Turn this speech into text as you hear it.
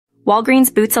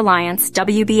Walgreens Boots Alliance,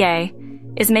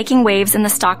 WBA, is making waves in the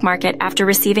stock market after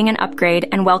receiving an upgrade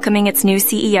and welcoming its new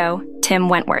CEO, Tim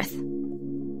Wentworth.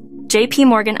 JP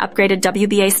Morgan upgraded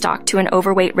WBA stock to an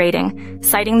overweight rating,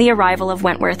 citing the arrival of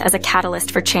Wentworth as a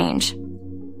catalyst for change.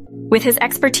 With his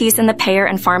expertise in the payer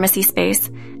and pharmacy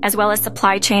space, as well as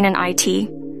supply chain and IT,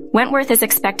 Wentworth is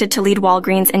expected to lead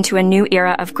Walgreens into a new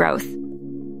era of growth.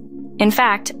 In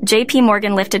fact, JP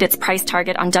Morgan lifted its price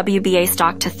target on WBA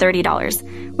stock to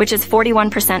 $30, which is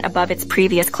 41% above its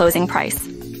previous closing price.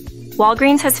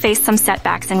 Walgreens has faced some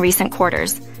setbacks in recent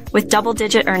quarters, with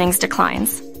double-digit earnings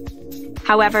declines.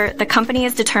 However, the company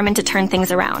is determined to turn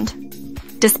things around.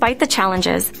 Despite the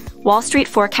challenges, Wall Street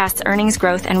forecasts earnings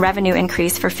growth and revenue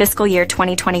increase for fiscal year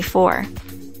 2024.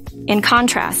 In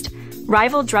contrast,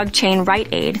 rival drug chain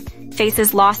Rite Aid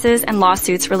faces losses and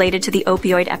lawsuits related to the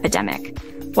opioid epidemic,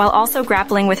 while also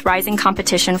grappling with rising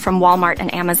competition from Walmart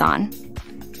and Amazon.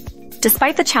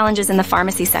 Despite the challenges in the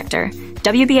pharmacy sector,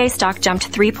 WBA stock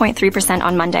jumped 3.3%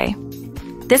 on Monday.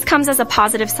 This comes as a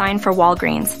positive sign for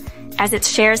Walgreens, as its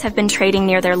shares have been trading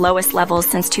near their lowest levels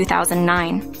since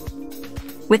 2009.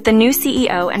 With the new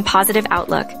CEO and positive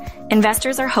outlook,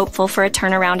 investors are hopeful for a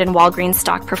turnaround in Walgreens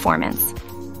stock performance.